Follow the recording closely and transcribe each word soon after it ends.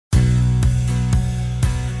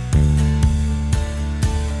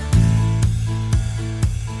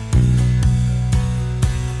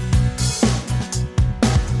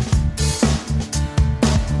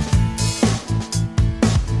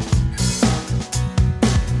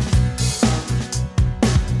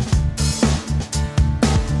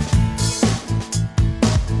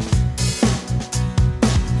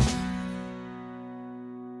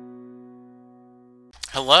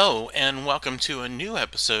Hello, and welcome to a new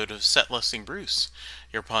episode of Set Listing Bruce,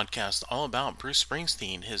 your podcast all about Bruce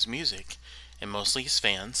Springsteen, his music, and mostly his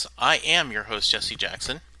fans. I am your host, Jesse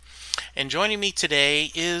Jackson, and joining me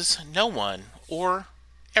today is no one or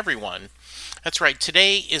everyone. That's right,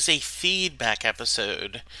 today is a feedback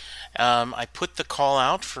episode. I put the call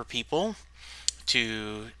out for people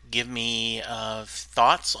to give me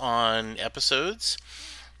thoughts on episodes,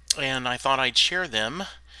 and I thought I'd share them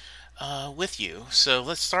with you. So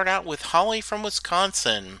let's start out with Holly from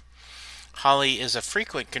Wisconsin. Holly is a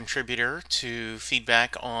frequent contributor to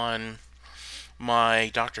feedback on my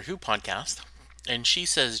Doctor Who podcast, and she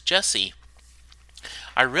says, Jesse,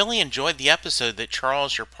 I really enjoyed the episode that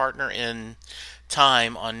Charles, your partner in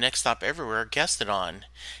time on Next Stop Everywhere, guested on.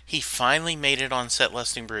 He finally made it on Set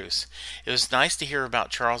Listing Bruce. It was nice to hear about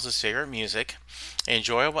Charles's favorite music. An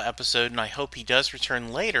enjoyable episode, and I hope he does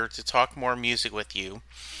return later to talk more music with you.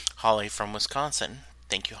 Holly from Wisconsin.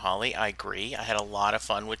 Thank you, Holly. I agree. I had a lot of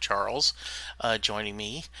fun with Charles joining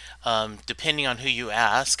me. Depending on who you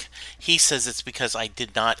ask, he says it's because I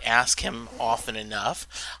did not ask him often enough.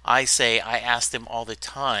 I say I asked him all the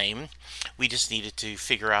time. We just needed to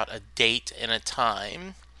figure out a date and a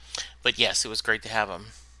time. But yes, it was great to have him.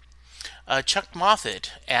 Chuck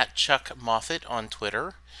Moffat, at Chuck Moffat on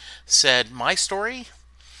Twitter, said, my story?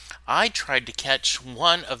 I tried to catch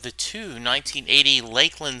one of the two 1980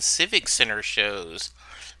 Lakeland Civic Center shows.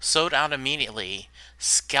 Sold out immediately.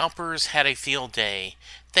 Scalpers had a field day.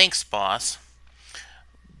 Thanks, boss.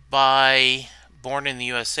 By Born in the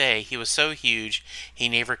USA, he was so huge he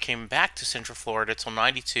never came back to Central Florida till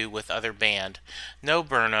 92 with other band. No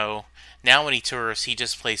Burno. Now when he tours, he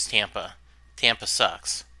just plays Tampa. Tampa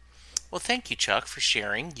sucks. Well, thank you, Chuck, for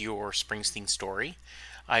sharing your Springsteen story.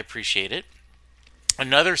 I appreciate it.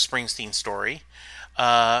 Another Springsteen story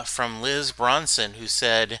from Liz Bronson, who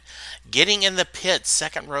said, getting in the pit,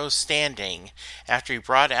 second row standing. After he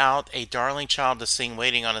brought out a darling child to sing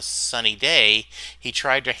Waiting on a Sunny Day, he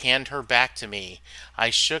tried to hand her back to me.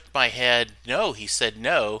 I shook my head. No, he said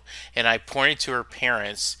no, and I pointed to her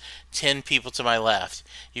parents, 10 people to my left.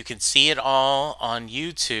 You can see it all on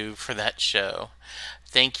YouTube for that show.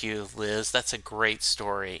 Thank you, Liz. That's a great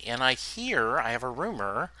story. And I have a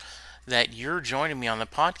rumor that you're joining me on the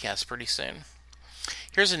podcast pretty soon.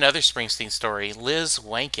 Here's another Springsteen story. Liz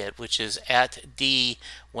Wankett, which is at D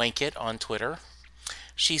Wankett on Twitter.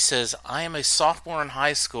 She says, I am a sophomore in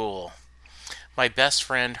high school. My best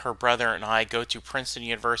friend, her brother, and I go to Princeton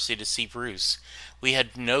University to see Bruce. We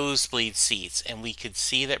had nosebleed seats, and we could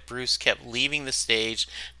see that Bruce kept leaving the stage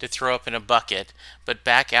to throw up in a bucket, but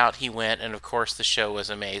back out he went, and of course the show was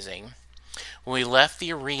amazing. When we left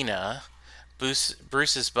the arena,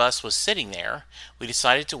 Bruce's bus was sitting there. We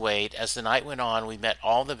decided to wait. As the night went on, we met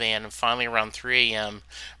all the band, and finally around 3 a.m.,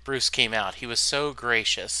 Bruce came out. He was so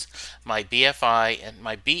gracious. My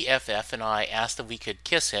BFF and I asked if we could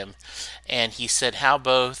kiss him, and he said, how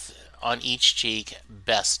both on each cheek,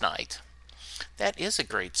 best night. That is a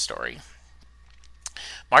great story.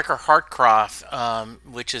 Michael Hartcroft,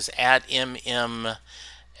 which is at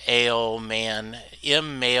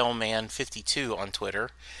MMailman52 on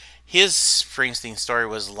Twitter. His Springsteen story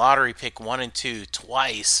was lottery pick 1 and 2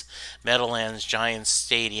 twice, Meadowlands Giants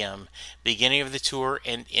Stadium, beginning of the tour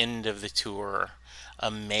and end of the tour.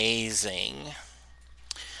 Amazing.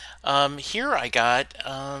 Here I got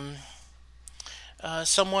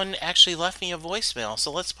someone actually left me a voicemail, so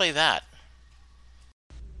let's play that.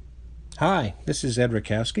 Hi, this is Ed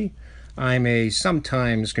Rakowski. I'm a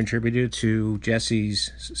sometimes contributor to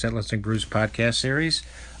Jesse's Set Listing Bruce podcast series,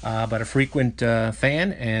 but a frequent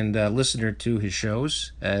fan and listener to his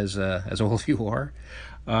shows, as all of you are.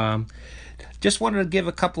 Just wanted to give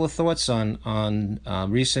a couple of thoughts on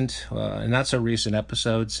recent and not so recent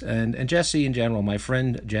episodes, and Jesse in general. My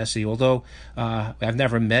friend Jesse, although I've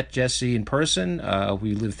never met Jesse in person,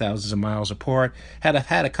 we live thousands of miles apart. Had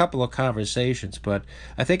a couple of conversations, but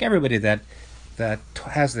I think everybody that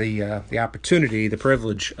has the opportunity, the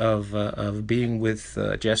privilege of being with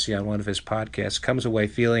Jesse on one of his podcasts comes away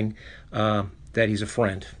feeling that he's a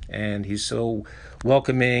friend, and he's so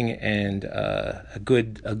welcoming and a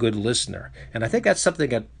good listener. And I think that's something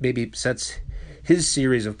that maybe sets his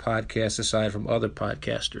series of podcasts aside from other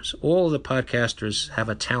podcasters. All of the podcasters have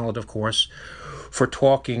a talent, of course, for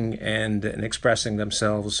talking and expressing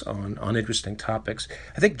themselves on interesting topics.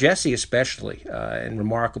 I think Jesse especially, and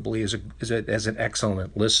remarkably, is an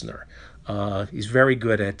excellent listener. He's very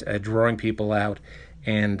good at drawing people out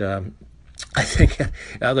and I think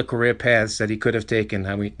other career paths that he could have taken.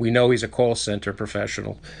 I mean, we know he's a call center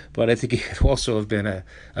professional, but I think he could also have been a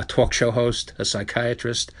talk show host, a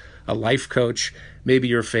psychiatrist, a life coach, maybe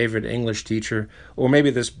your favorite English teacher, or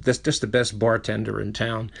maybe this just the best bartender in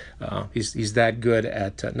town. He's that good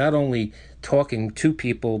at not only talking to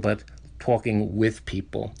people but talking with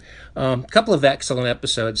people. A couple of excellent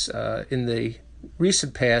episodes in the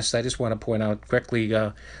recent past. I just want to point out quickly,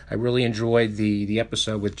 I really enjoyed the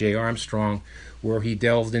episode with Jay Armstrong, where he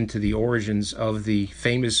delved into the origins of the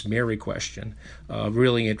famous Mary question.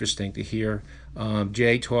 Really interesting to hear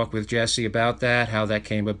Jay talk with Jesse about that, how that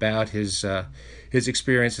came about, his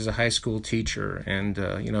experience as a high school teacher, and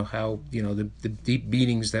how the deep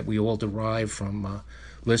meanings that we all derive from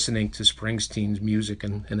listening to Springsteen's music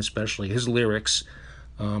and especially his lyrics.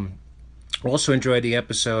 Also enjoyed the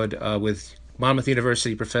episode with Monmouth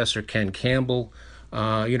University professor Ken Campbell,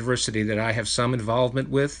 university that I have some involvement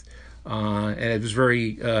with. And it was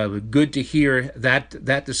very good to hear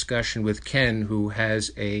that discussion with Ken, who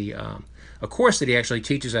has a course that he actually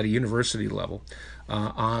teaches at a university level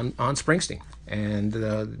on Springsteen. And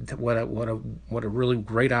what a really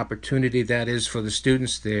great opportunity that is for the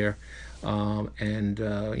students there. And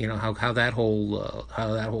how that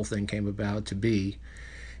whole thing came about to be.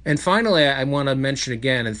 And finally, I want to mention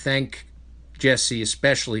again and thank Jesse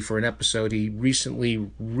especially for an episode he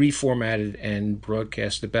recently reformatted and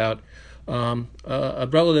broadcast about a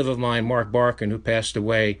relative of mine, Mark Barkin, who passed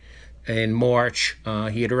away in March.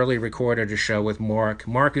 He had earlier recorded a show with Mark.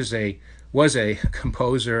 Mark was a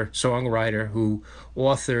composer, songwriter who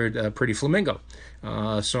authored Pretty Flamingo,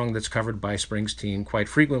 a song that's covered by Springsteen quite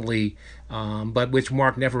frequently, but which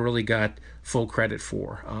Mark never really got full credit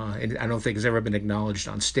for. And I don't think has ever been acknowledged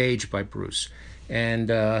on stage by Bruce. And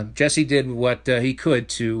Jesse did what he could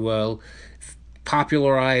to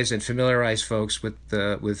popularize and familiarize folks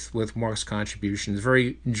with Mark's contributions.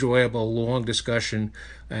 Very enjoyable, long discussion,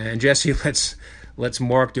 and Jesse lets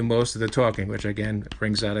Mark do most of the talking, which again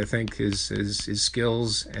brings out, I think, his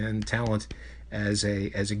skills and talent as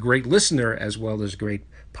a great listener as well as a great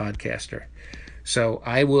podcaster. So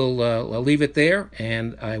I will I'll leave it there,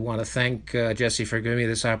 and I want to thank Jesse for giving me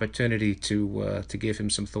this opportunity to give him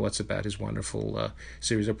some thoughts about his wonderful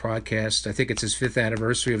series of podcasts. I think it's his 5th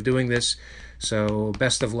anniversary of doing this, so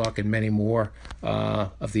best of luck and many more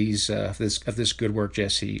of this good work,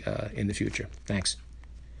 Jesse, in the future. Thanks.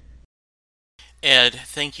 Ed,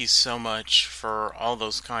 thank you so much for all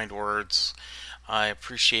those kind words. I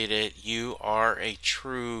appreciate it. You are a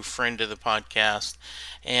true friend of the podcast,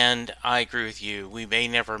 and I agree with you. We may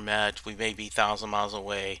never met, we may be 1,000 miles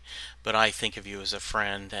away, but I think of you as a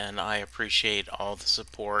friend, and I appreciate all the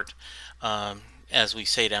support. As we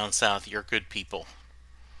say down south, you're good people.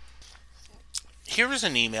 Here is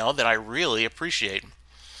an email that I really appreciate.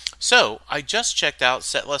 So, I just checked out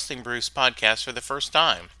Set Listing Bruce podcast for the first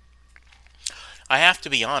time. I have to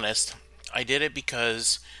be honest, I did it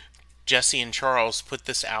because Jesse and Charles put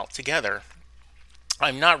this out together.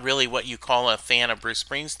 I'm not really what you call a fan of Bruce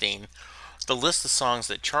Springsteen. The list of songs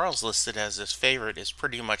that Charles listed as his favorite is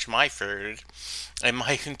pretty much my favorite, and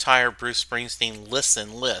my entire Bruce Springsteen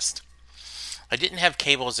listen list. I didn't have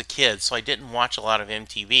cable as a kid, so I didn't watch a lot of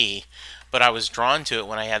MTV, but I was drawn to it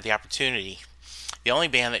when I had the opportunity. The only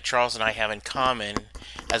band that Charles and I have in common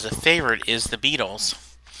as a favorite is the Beatles.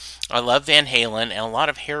 I love Van Halen and a lot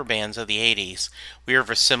of hair bands of the 80s. We are of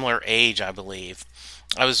a similar age, I believe.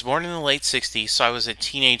 I was born in the late 60s, so I was a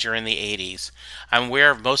teenager in the 80s. I'm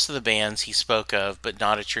aware of most of the bands he spoke of, but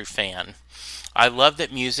not a true fan. I love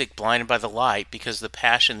that music Blinded by the Light because the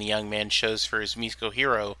passion the young man shows for his musical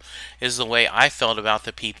hero is the way I felt about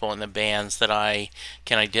the people and the bands that I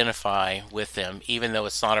can identify with them, even though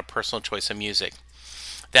it's not a personal choice of music.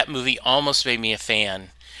 That movie almost made me a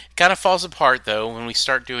fan. It kind of falls apart, though, when we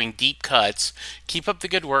start doing deep cuts. Keep up the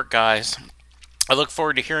good work, guys. I look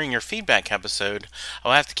forward to hearing your feedback episode.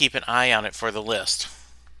 I'll have to keep an eye on it for the list.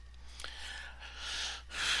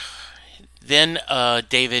 Then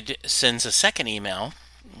David sends a second email.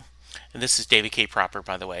 And this is David K. Proper,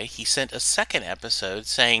 by the way. He sent a second episode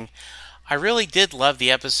saying, I really did love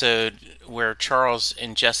the episode where Charles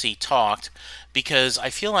and Jesse talked because I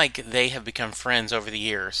feel like they have become friends over the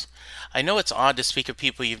years. I know it's odd to speak of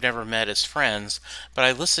people you've never met as friends, but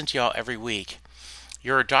I listen to y'all every week.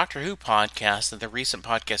 Your Doctor Who podcast and the recent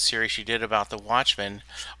podcast series you did about the Watchmen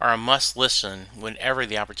are a must listen whenever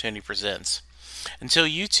the opportunity presents. Until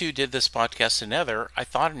you two did this podcast together, I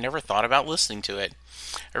never thought about listening to it.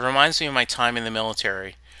 It reminds me of my time in the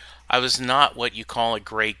military. I was not what you call a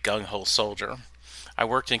great gung-ho soldier. I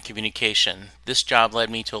worked in communication. This job led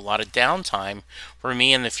me to a lot of downtime where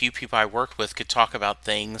me and the few people I worked with could talk about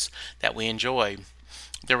things that we enjoyed.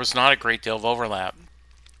 There was not a great deal of overlap.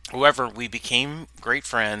 However, we became great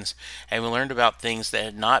friends and we learned about things that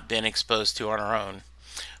had not been exposed to on our own.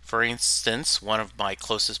 For instance, one of my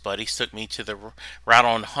closest buddies took me to the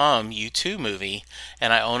Rattle and Hum U2 movie,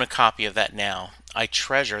 and I own a copy of that now. I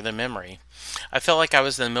treasure the memory. I felt like I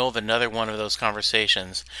was in the middle of another one of those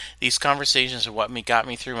conversations. These conversations are what got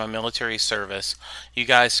me through my military service. You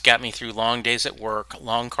guys got me through long days at work,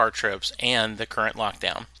 long car trips, and the current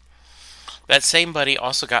lockdown. That same buddy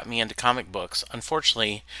also got me into comic books.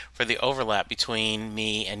 Unfortunately, for the overlap between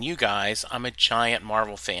me and you guys, I'm a giant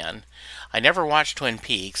Marvel fan. I never watched Twin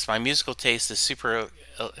Peaks. My musical taste is super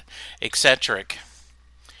eccentric.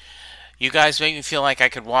 You guys make me feel like I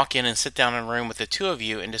could walk in and sit down in a room with the two of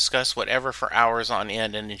you and discuss whatever for hours on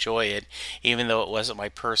end and enjoy it, even though it wasn't my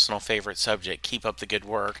personal favorite subject. Keep up the good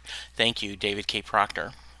work. Thank you, David K.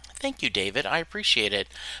 Proctor. Thank you, David. I appreciate it.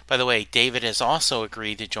 By the way, David has also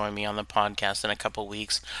agreed to join me on the podcast in a couple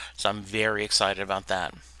weeks, so I'm very excited about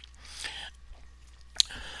that.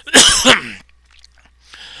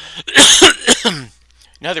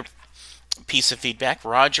 Another piece of feedback,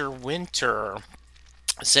 Roger Winter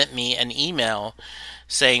sent me an email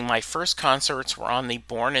saying my first concerts were on the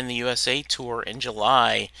Born in the USA tour in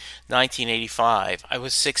July 1985. I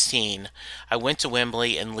was 16. I went to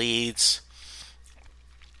Wembley and Leeds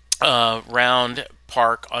Round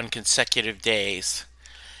Park on consecutive days.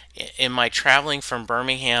 In my traveling from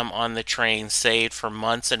Birmingham on the train saved for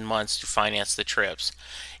months and months to finance the trips.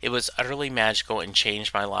 It was utterly magical and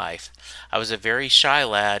changed my life. I was a very shy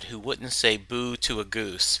lad who wouldn't say boo to a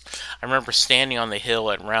goose. I remember standing on the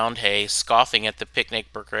hill at Roundhay, scoffing at the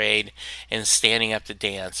picnic brigade and standing up to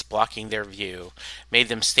dance, blocking their view. Made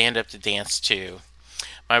them stand up to dance too.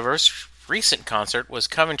 My most recent concert was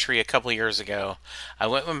Coventry a couple years ago. I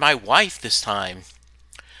went with my wife this time.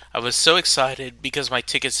 I was so excited because my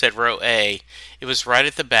ticket said row A. It was right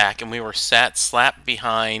at the back and we were sat slap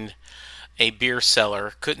behind a beer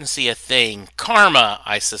cellar. Couldn't see a thing. Karma,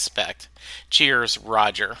 I suspect. Cheers,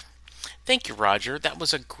 Roger. Thank you, Roger. That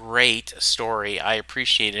was a great story. I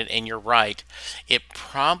appreciate it, and you're right. It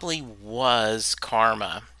probably was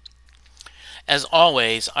karma. As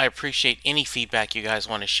always, I appreciate any feedback you guys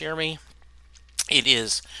want to share me. It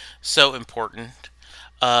is so important.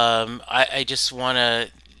 I just want to.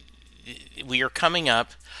 We are coming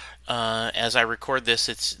up. As I record this,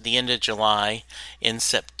 it's the end of July. In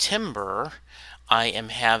September, I am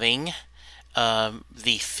having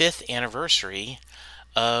the 5th anniversary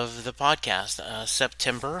of the podcast.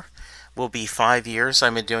 September will be 5 years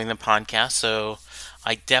I've been doing the podcast, so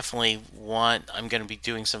I'm going to be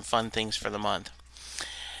doing some fun things for the month.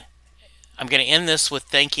 I'm going to end this with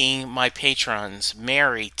thanking my patrons,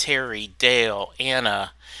 Mary, Terry, Dale,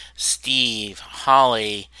 Anna, Steve,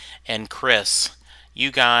 Holly, and Chris. You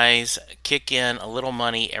guys kick in a little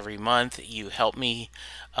money every month. You help me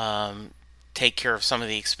take care of some of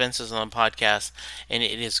the expenses on the podcast, and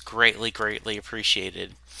it is greatly, greatly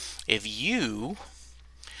appreciated. If you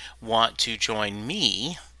want to join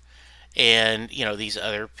me and these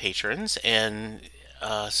other patrons and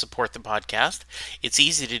support the podcast, it's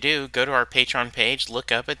easy to do. Go to our Patreon page,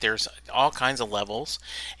 look up it. There's all kinds of levels,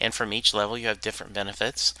 and from each level you have different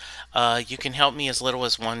benefits. You can help me as little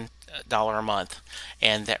as $1 a month,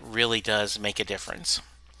 and that really does make a difference.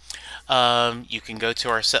 You can go to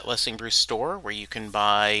our Set Listing Bruce store where you can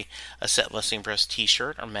buy a Set Listing Bruce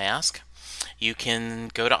t-shirt or mask. You can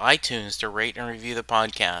go to iTunes to rate and review the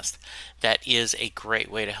podcast. That is a great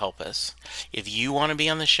way to help us. If you want to be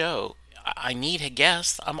on the show, I need a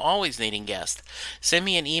guest. I'm always needing guests. Send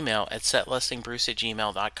me an email at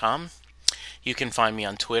setlistingbruce@gmail.com. You can find me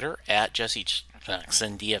on Twitter at Jesse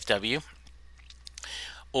Jackson DFW,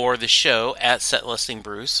 or the show at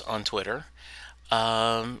setlistingbruce on Twitter.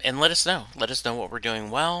 And let us know. Let us know what we're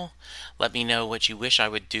doing well. Let me know what you wish I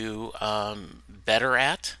would do better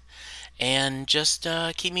at. And just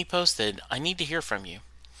keep me posted. I need to hear from you.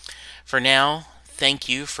 For now, thank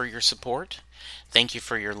you for your support. Thank you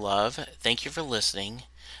for your love. Thank you for listening.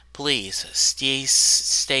 Please stay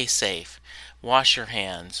safe. Wash your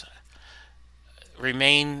hands.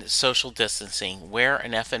 Remain social distancing. Wear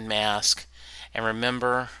an effing mask. And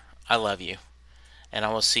remember, I love you. And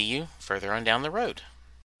I will see you further on down the road.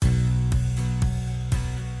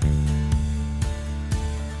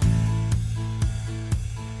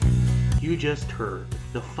 You just heard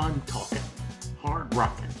the fun talking, hard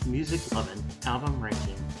rocking, music loving, album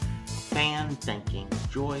ranking, fan thinking,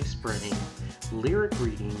 joy spreading, lyric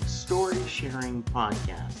reading, story sharing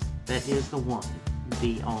podcast that is the one,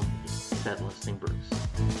 the only Set Listing Bruce.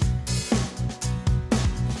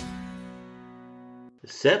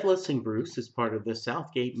 Set Listing Bruce is part of the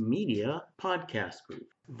Southgate Media podcast group.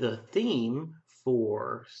 The theme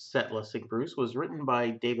for Set Listing Bruce was written by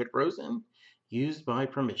David Rosen, used by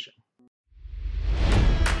permission.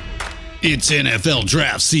 It's NFL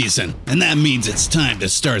draft season, and that means it's time to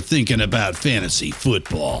start thinking about fantasy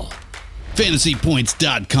football.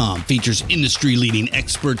 FantasyPoints.com features industry-leading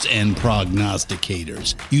experts and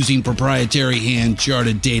prognosticators using proprietary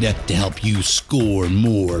hand-charted data to help you score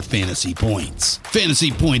more fantasy points.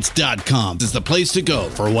 FantasyPoints.com is the place to go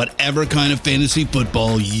for whatever kind of fantasy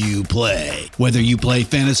football you play. Whether you play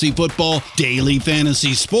fantasy football, daily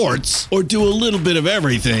fantasy sports, or do a little bit of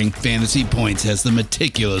everything, Fantasy Points has the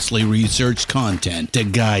meticulously researched content to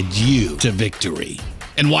guide you to victory.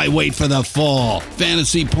 And why wait for the fall?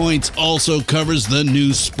 Fantasy Points also covers the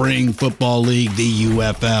new spring football league, the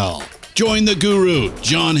UFL. Join the guru,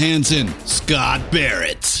 John Hansen, Scott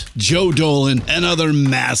Barrett, Joe Dolan, and other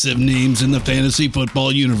massive names in the fantasy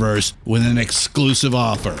football universe with an exclusive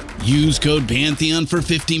offer. Use code Pantheon for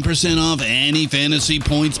 15% off any Fantasy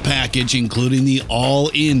Points package, including the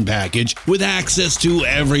all-in package, with access to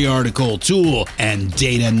every article, tool, and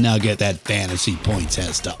data nugget that Fantasy Points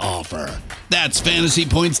has to offer. That's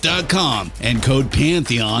FantasyPoints.com and code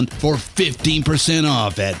Pantheon for 15%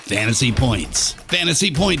 off at Fantasy Points.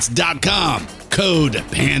 FantasyPoints.com, code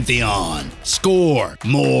Pantheon. Score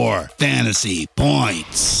more fantasy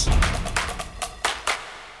points.